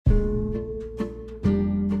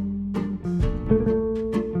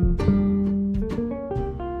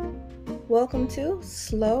welcome to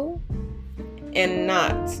Slow and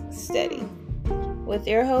Not Steady with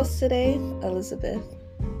your host today, Elizabeth.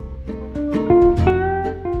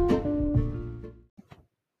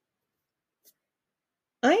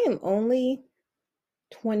 I am only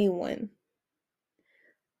 21.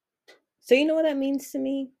 So, you know what that means to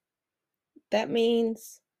me? That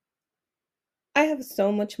means I have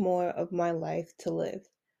so much more of my life to live.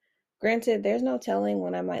 Granted, there's no telling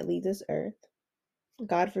when I might leave this earth.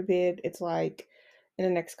 God forbid it's like in the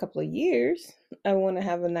next couple of years, I want to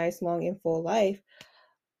have a nice, long, and full life.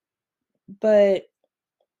 But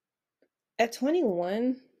at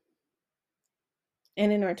 21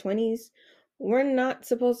 and in our 20s, we're not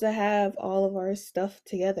supposed to have all of our stuff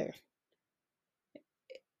together.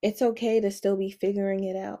 It's okay to still be figuring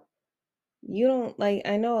it out. You don't like,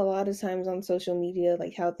 I know a lot of times on social media,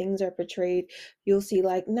 like how things are portrayed, you'll see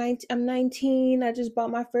like, I'm 19, I just bought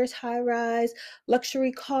my first high rise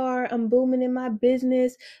luxury car, I'm booming in my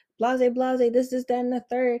business, blase, blase, this, that, and the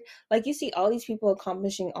third. Like, you see all these people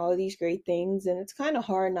accomplishing all of these great things, and it's kind of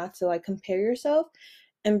hard not to like compare yourself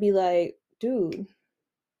and be like, dude,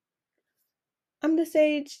 I'm this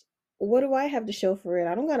age. What do I have to show for it?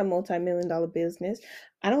 I don't got a multi-million-dollar business.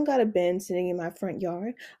 I don't got a Benz sitting in my front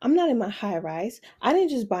yard. I'm not in my high rise. I didn't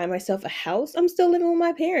just buy myself a house. I'm still living with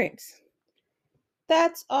my parents.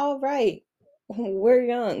 That's all right. We're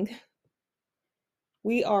young.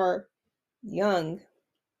 We are young.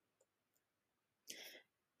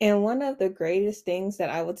 And one of the greatest things that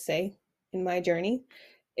I would say in my journey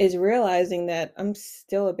is realizing that I'm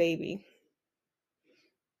still a baby.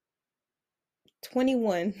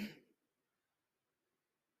 21.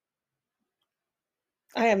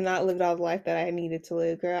 I have not lived all the life that I needed to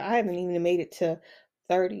live, girl. I haven't even made it to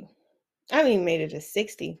 30. I haven't even made it to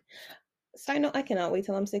 60. Side note, I cannot wait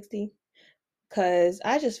till I'm 60 because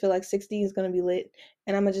I just feel like 60 is going to be lit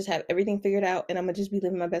and I'm going to just have everything figured out and I'm going to just be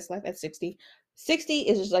living my best life at 60. 60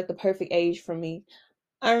 is just like the perfect age for me.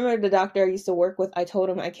 I remember the doctor I used to work with, I told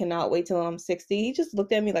him I cannot wait till I'm 60. He just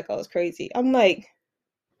looked at me like I was crazy. I'm like,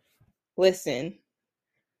 listen,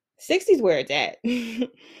 60 is where it's at.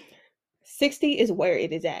 60 is where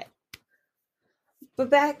it is at. But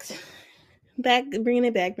back, bringing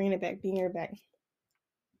it back.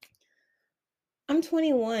 I'm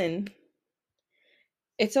 21.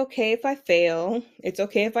 It's okay if I fail. It's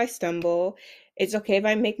okay if I stumble. It's okay if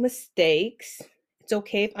I make mistakes. It's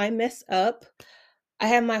okay if I mess up. I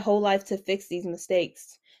have my whole life to fix these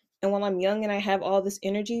mistakes. And while I'm young and I have all this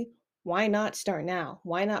energy, why not start now?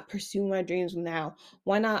 Why not pursue my dreams now?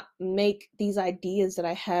 Why not make these ideas that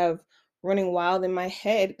I have running wild in my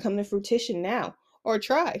head come to fruition now? Or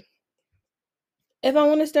try. If I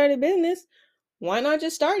want to start a business, why not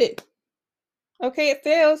just start it? Okay, it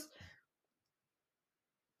fails.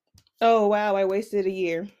 Oh, wow, I wasted a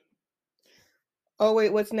year. Oh,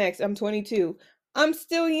 wait, what's next? I'm 22. I'm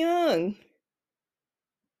still young.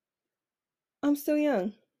 I'm still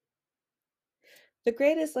young. The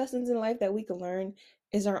greatest lessons in life that we can learn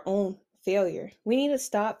is our own failure. We need to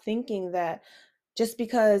stop thinking that just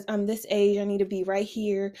because I'm this age, I need to be right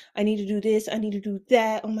here. I need to do this. I need to do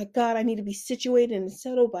that. Oh my God, I need to be situated and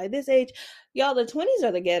settled by this age. Y'all, the 20s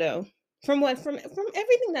are the ghetto. From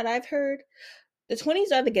everything that I've heard, the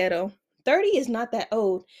 20s are the ghetto. 30 is not that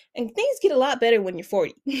old. And things get a lot better when you're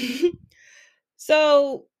 40.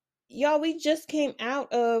 So, y'all, we just came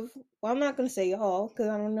out of, well, I'm not going to say y'all because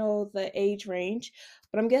I don't know the age range,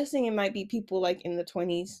 but I'm guessing it might be people like in the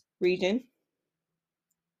 20s region.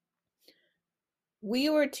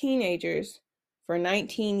 We were teenagers for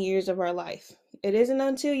 19 years of our life. It isn't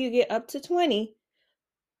until you get up to 20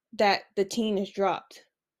 that the teen is dropped.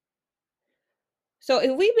 So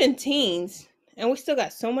if we've been teens and we still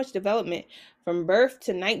got so much development from birth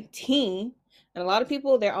to 19, and a lot of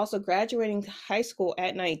people, they're also graduating to high school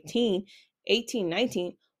at 19, 18,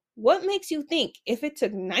 19, what makes you think if it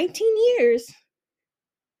took 19 years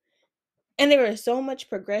and there was so much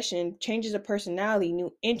progression, changes of personality,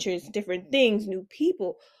 new interests, different things, new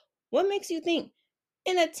people, what makes you think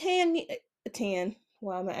in a 10,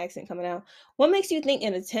 wow, my accent coming out. What makes you think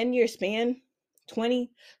in a 10-year span, 20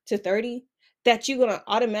 to 30, that you're going to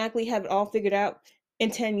automatically have it all figured out in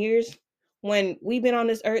 10 years when we've been on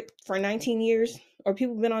this earth for 19 years or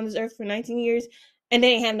people have been on this earth for 19 years and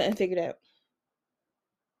they ain't have nothing figured out?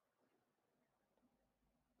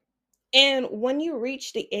 And when you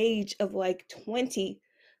reach the age of like 20,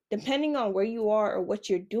 depending on where you are or what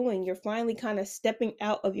you're doing, you're finally kind of stepping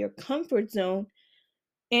out of your comfort zone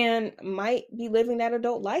and might be living that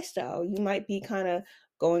adult lifestyle. You might be kind of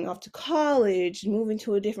going off to college, moving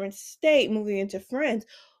to a different state, moving into friends,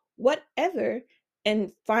 whatever.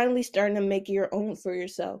 and finally starting to make your own for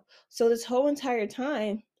yourself. So this whole entire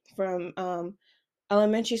time from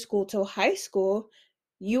elementary school till high school,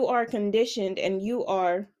 you are conditioned and you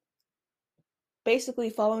are basically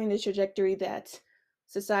following the trajectory that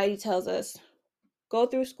society tells us. Go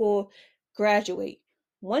through school, graduate.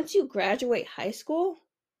 Once you graduate high school,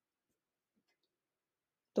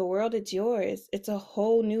 the world is yours. It's a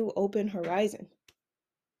whole new open horizon.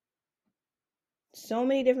 So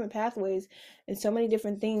many different pathways and so many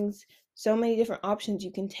different things, so many different options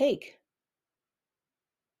you can take.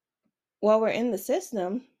 While we're in the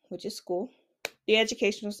system, which is school, the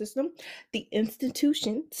educational system, the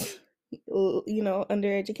institutions,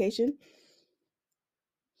 under education,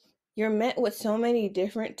 you're met with so many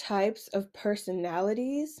different types of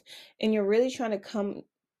personalities, and you're really trying to come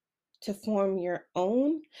to form your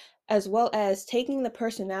own, as well as taking the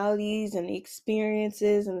personalities and the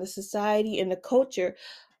experiences and the society and the culture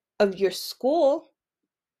of your school,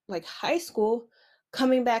 like high school,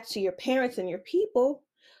 coming back to your parents and your people.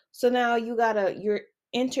 So now you're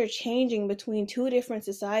interchanging between two different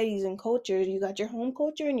societies and cultures. You got your home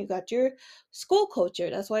culture and you got your school culture.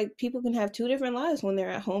 That's why people can have two different lives when they're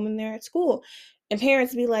at home and they're at school. And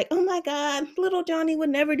parents be like, oh my God, little Johnny would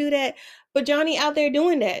never do that. But Johnny out there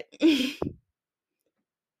doing that.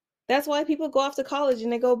 That's why people go off to college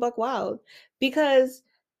and they go buck wild, because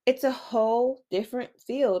it's a whole different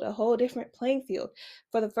field, a whole different playing field.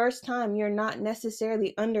 For the first time, you're not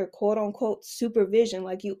necessarily under quote unquote supervision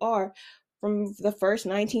like you are from the first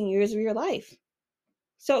 19 years of your life.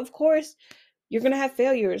 So, of course, you're going to have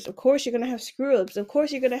failures. Of course, you're going to have screw ups. Of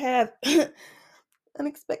course, you're going to have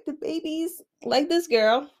unexpected babies like this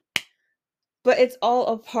girl. But it's all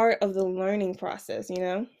a part of the learning process,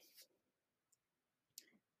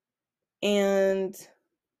 And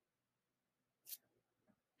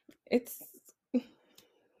it's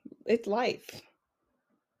life.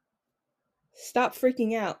 Stop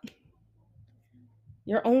freaking out.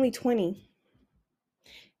 You're only 20.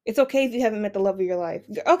 It's okay if you haven't met the love of your life.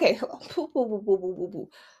 Okay, hold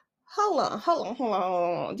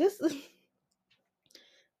on. Just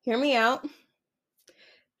hear me out.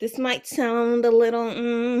 This might sound a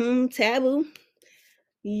little taboo.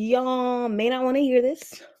 Y'all may not want to hear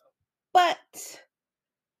this, but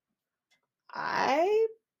I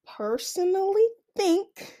personally think,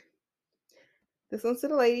 this one's to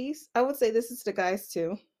the ladies. I would say this is to the guys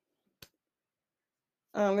too.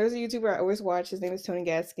 There's a YouTuber I always watch. His name is Tony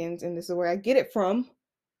Gaskins, and this is where I get it from.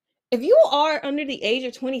 If you are under the age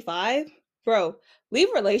of 25, bro, leave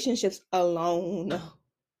relationships alone.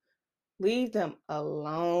 Leave them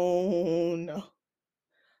alone.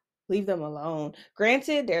 Leave them alone.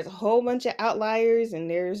 Granted, there's a whole bunch of outliers and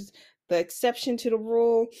there's the exception to the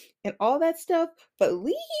rule and all that stuff, but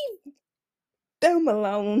leave them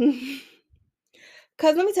alone.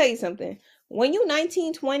 Because let me tell you something. When you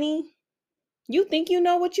 19, 20, you think you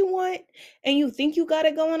know what you want and you think you got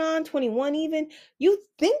it going on, 21 even, you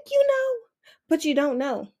think you know, but you don't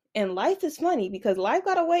know. And life is funny because life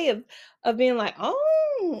got a way of being like,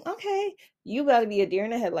 oh, okay, you got to be a deer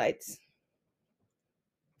in the headlights.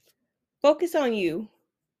 Focus on you.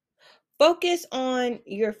 Focus on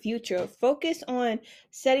your future. Focus on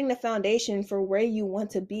setting the foundation for where you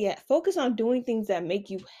want to be at. Focus on doing things that make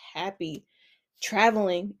you happy.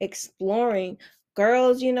 Traveling, exploring.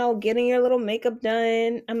 Girls, getting your little makeup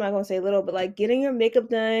done. I'm not going to say little, but like getting your makeup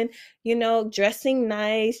done, dressing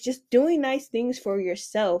nice, just doing nice things for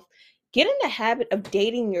yourself. Get in the habit of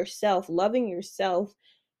dating yourself, loving yourself,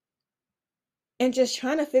 and just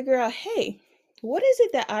trying to figure out, hey, what is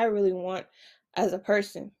it that I really want as a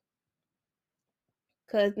person?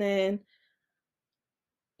 Because then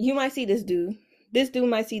you might see this dude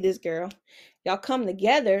might see this girl, y'all come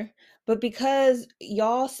together, but because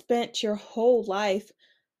y'all spent your whole life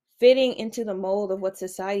fitting into the mold of what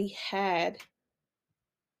society had,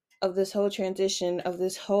 of this whole transition, of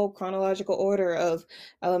this whole chronological order of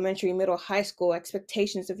elementary, middle, high school,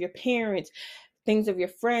 expectations of your parents, things of your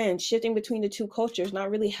friends, shifting between the two cultures, not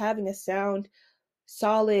really having a sound,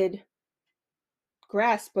 solid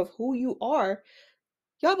grasp of who you are,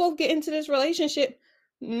 y'all both get into this relationship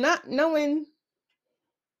not knowing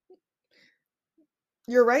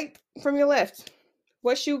your right from your left.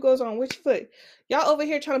 What shoe goes on which foot? Y'all over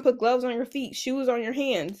here trying to put gloves on your feet, shoes on your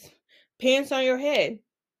hands, pants on your head.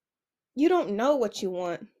 You don't know what you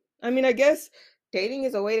want. I mean, I guess dating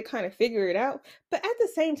is a way to kind of figure it out, but at the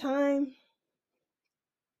same time,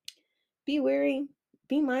 be wary,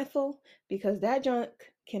 be mindful, because that junk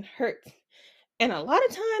can hurt. And a lot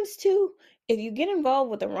of times too, if you get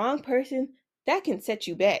involved with the wrong person, that can set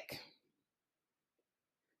you back.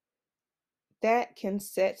 That can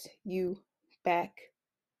set you back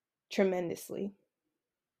tremendously.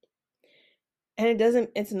 And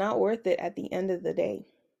it's not worth it at the end of the day.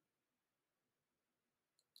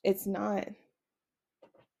 It's not.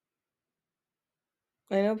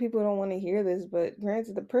 I know people don't want to hear this, but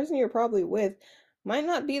granted, the person you're probably with might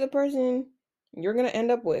not be the person you're going to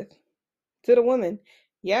end up with. To the woman,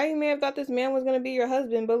 yeah, you may have thought this man was going to be your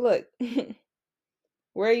husband, but look,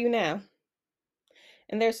 where are you now?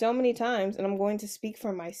 And there's so many times, and I'm going to speak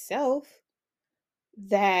for myself,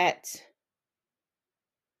 that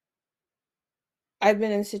I've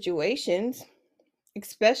been in situations,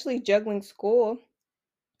 especially juggling school,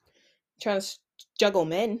 trying to juggle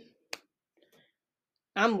men.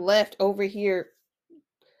 I'm left over here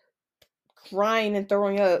crying and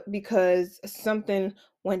throwing up because something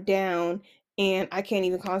went down and I can't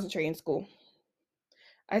even concentrate in school.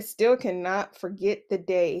 I still cannot forget the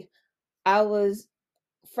day I was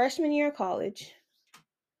freshman year of college.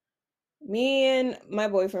 Me and my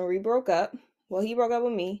boyfriend, we broke up. Well, he broke up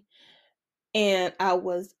with me. And I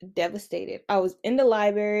was devastated. I was in the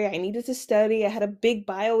library. I needed to study. I had a big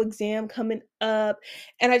bio exam coming up,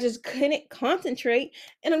 and I just couldn't concentrate.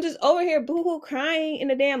 And I'm just over here boo-hoo crying in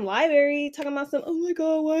the damn library, talking about some, oh my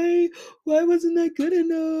god, why wasn't that good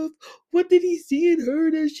enough? What did he see in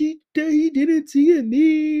her that he didn't see in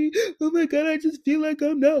me? Oh my god, I just feel like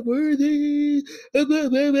I'm not worthy. Blah, blah,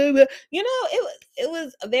 blah, blah. You know, it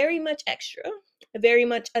was very much extra, very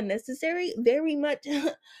much unnecessary, very much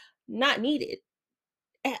not needed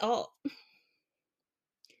at all.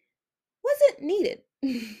 Wasn't needed.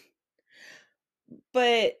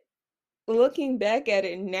 But looking back at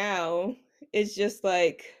it now, it's just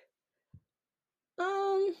like,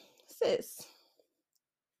 sis,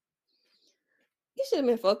 you should have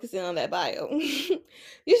been focusing on that bio. You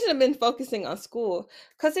should have been focusing on school.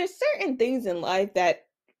 Because there's certain things in life that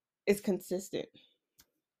is consistent.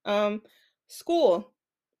 School,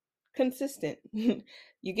 consistent.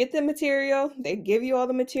 You get the material, they give you all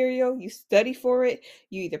the material, you study for it,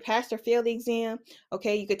 you either pass or fail the exam.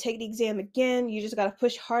 Okay, you could take the exam again, you just got to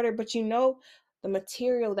push harder, but you know the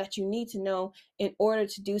material that you need to know in order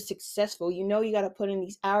to do successful. You know you got to put in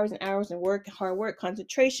these hours and hours and work, hard work,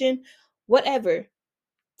 concentration, whatever,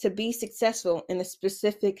 to be successful in a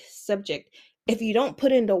specific subject. If you don't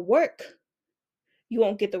put in the work, you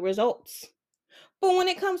won't get the results. But when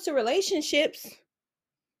it comes to relationships,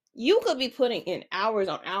 you could be putting in hours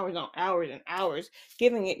on hours on hours and hours,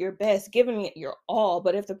 giving it your best, giving it your all.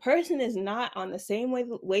 But if the person is not on the same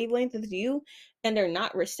wavelength as you and they're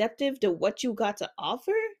not receptive to what you got to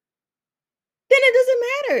offer, then it doesn't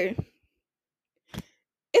matter.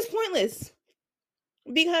 It's pointless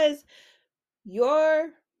because your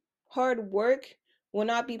hard work will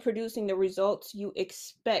not be producing the results you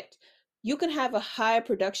expect. You can have a high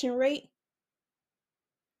production rate.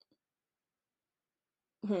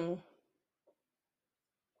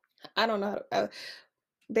 I don't know.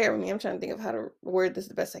 Bear with me. I'm trying to think of how to word this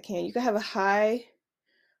the best I can. You can have a high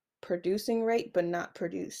producing rate, but not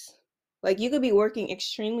produce. Like you could be working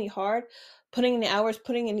extremely hard, putting in the hours,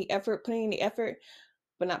 putting in the effort,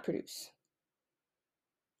 but not produce.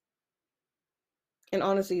 And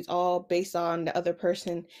honestly, it's all based on the other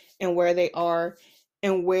person and where they are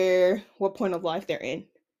and what point of life they're in.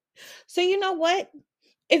 So you know what?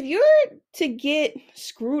 If you're to get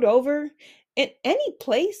screwed over in any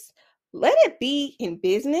place, let it be in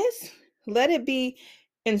business, let it be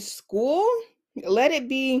in school, let it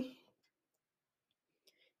be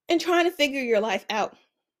in trying to figure your life out.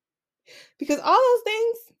 Because all those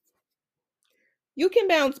things you can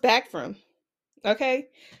bounce back from. Okay?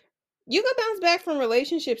 You can bounce back from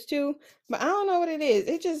relationships too, but I don't know what it is.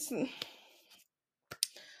 It just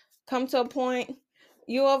come to a point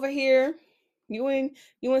you over here, you in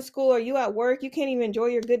school or you at work, you can't even enjoy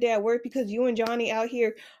your good day at work because you and Johnny out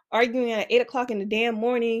here arguing at 8 o'clock in the damn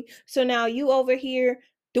morning. So now you over here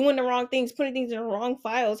doing the wrong things, putting things in the wrong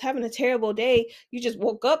files, having a terrible day. You just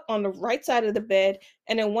woke up on the right side of the bed,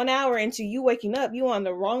 and then 1 hour into you waking up, you on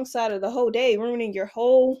the wrong side of the whole day, ruining your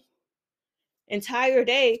whole entire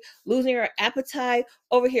day, losing your appetite,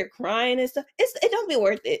 over here crying and stuff. It don't be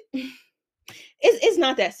worth it. It's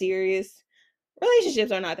not that serious.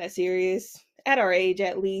 Relationships are not that serious at our age,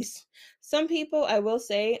 at least. Some people, I will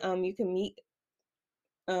say, you can meet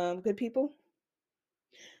good people,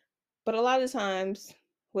 but a lot of times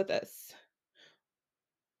with us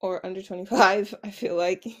or under 25, I feel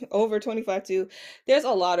like over 25 too, there's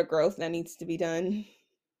a lot of growth that needs to be done.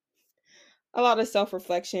 A lot of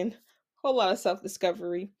self-reflection, a whole lot of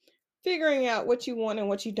self-discovery, figuring out what you want and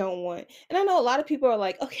what you don't want. And I know a lot of people are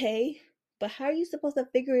like, okay, But how are you supposed to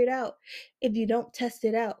figure it out if you don't test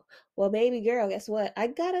it out? Well, baby girl, guess what? I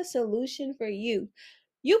got a solution for you.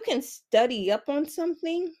 You can study up on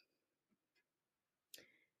something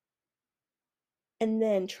and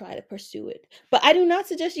then try to pursue it. But I do not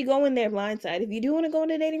suggest you go in there blindside. If you do want to go in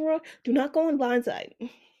the dating world, do not go in blindside.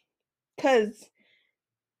 Because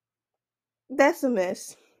that's a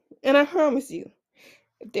mess. And I promise you,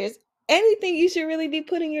 if there's anything you should really be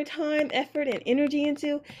putting your time, effort, and energy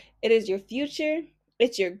into, it is your future,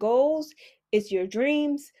 it's your goals, it's your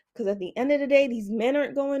dreams. Because at the end of the day, these men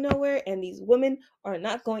aren't going nowhere and these women are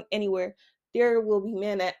not going anywhere. There will be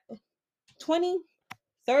men at 20,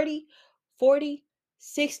 30, 40,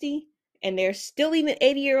 60, and there's still even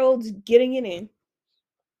 80-year-olds getting it in.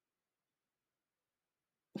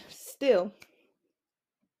 Still,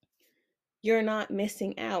 you're not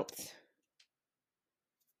missing out.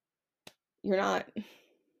 You're not.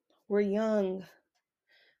 We're young.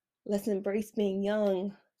 Let's embrace being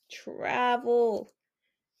young. Travel.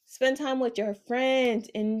 Spend time with your friends.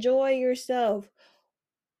 Enjoy yourself.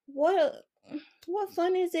 What what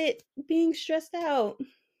fun is it being stressed out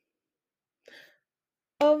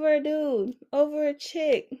over a dude, over a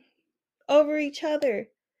chick, over each other?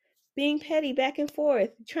 Being petty back and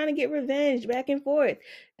forth, trying to get revenge back and forth.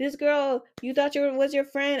 This girl, you thought was your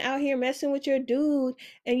friend out here messing with your dude,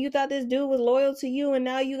 and you thought this dude was loyal to you, and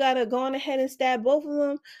now you gotta go on ahead and stab both of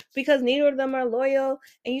them because neither of them are loyal,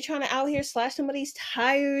 and you trying to out here slash somebody's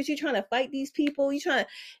tires. You trying to fight these people. You trying to,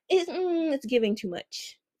 it's giving too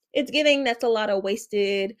much. It's giving that's a lot of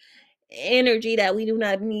wasted energy that we do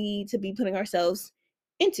not need to be putting ourselves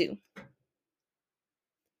into,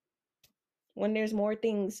 when there's more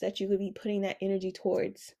things that you could be putting that energy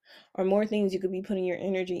towards, or more things you could be putting your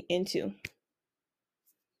energy into,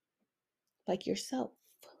 like yourself.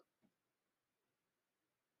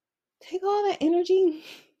 Take all that energy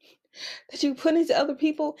that you put into other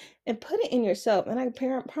people and put it in yourself, and I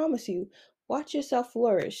promise you, watch yourself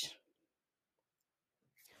flourish.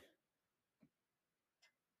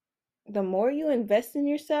 The more you invest in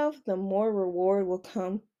yourself, the more reward will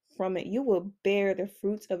come from it. You will bear the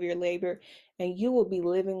fruits of your labor, and you will be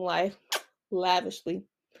living life lavishly.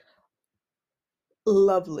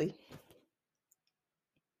 Lovely.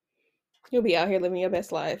 You'll be out here living your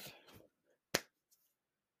best life.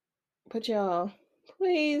 But y'all,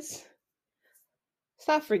 please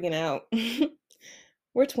stop freaking out.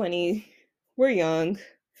 We're 20. We're young.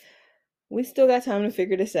 We still got time to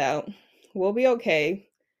figure this out. We'll be okay.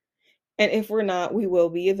 And if we're not, we will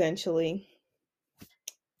be eventually.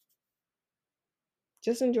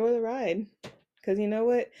 Just enjoy the ride. Because you know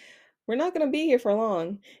what? We're not going to be here for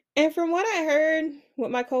long. And from what I heard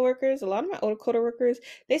with my coworkers, a lot of my older coworkers,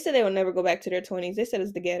 they said they will never go back to their 20s. They said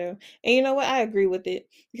it's the ghetto. And you know what? I agree with it.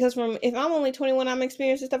 Because if I'm only 21, I'm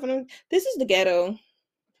experiencing stuff, and this is the ghetto.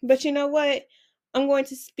 But you know what? I'm going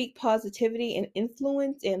to speak positivity and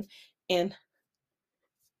influence and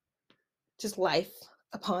just life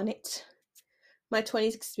upon it. My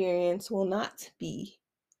 20s experience will not be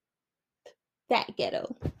that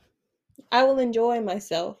ghetto. I will enjoy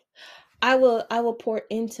myself. I will pour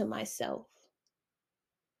into myself.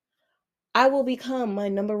 I will become my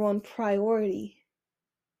number one priority.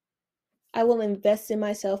 I will invest in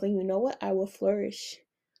myself, and you know what? I will flourish.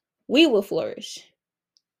 We will flourish.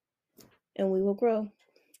 And we will grow.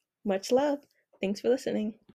 Much love. Thanks for listening.